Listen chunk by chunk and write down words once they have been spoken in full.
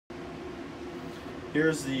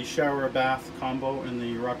Here's the shower bath combo in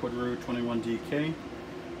the RockWood ROO 21DK.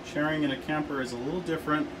 Sharing in a camper is a little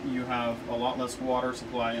different. You have a lot less water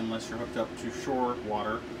supply unless you're hooked up to shore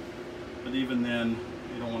water. But even then,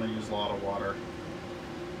 you don't want to use a lot of water.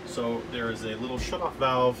 So there is a little shutoff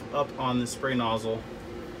valve up on the spray nozzle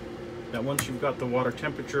that once you've got the water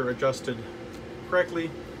temperature adjusted correctly,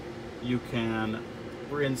 you can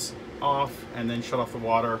rinse off and then shut off the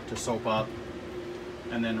water to soap up,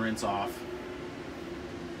 and then rinse off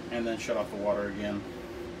and then shut off the water again.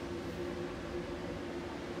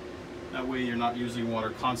 That way you're not using water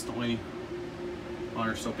constantly while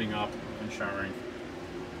you're soaping up and showering.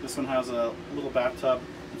 This one has a little bathtub.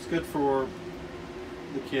 It's good for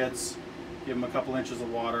the kids. Give them a couple inches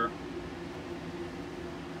of water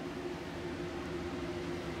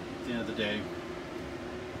at the end of the day.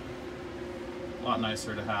 A lot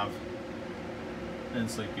nicer to have than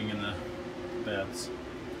sleeping in the beds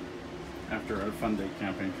after a fun day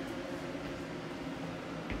camping.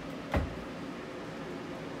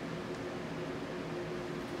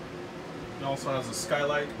 It also has a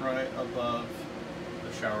skylight right above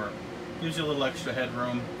the shower. Gives you a little extra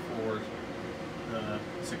headroom for the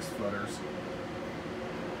 6-footers.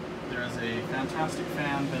 There is a fantastic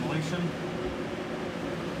fan ventilation.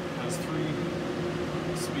 It has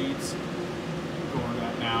 3 speeds. Go over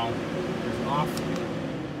that now. There's an off.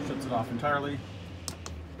 Shuts it off entirely.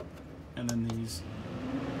 And then these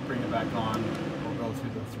bring it back on. We'll go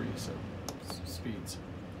through the 3 speeds.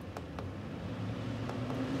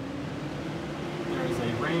 There is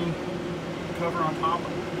a rain cover on top. I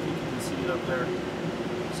think you can see it up there.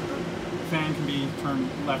 So the fan can be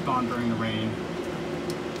turned left on during the rain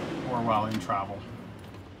or while in travel.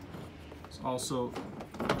 There's also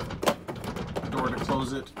a door to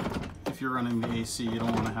close it. If you're running the AC, you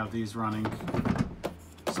don't want to have these running,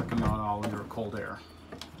 sucking out all your cold air.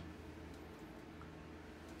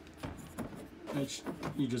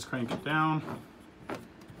 You just crank it down,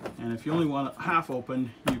 and if you only want it half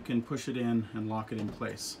open, you can push it in and lock it in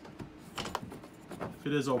place. If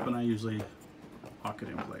it is open, I usually lock it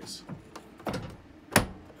in place.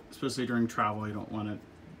 Especially during travel, you don't want it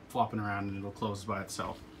flopping around and it'll close by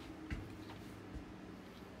itself.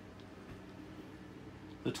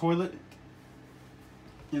 The toilet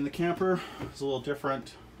in the camper is a little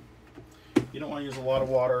different. You don't want to use a lot of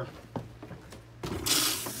water.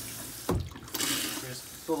 Just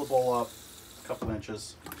fill the bowl up a couple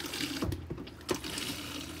inches,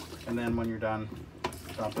 and then when you're done,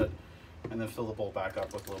 dump it, and then fill the bowl back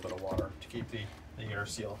up with a little bit of water to keep the air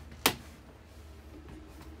seal.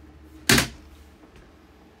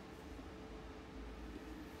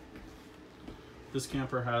 This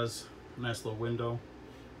camper has a nice little window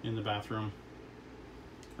in the bathroom.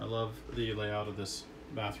 I love the layout of this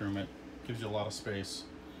bathroom. It gives you a lot of space.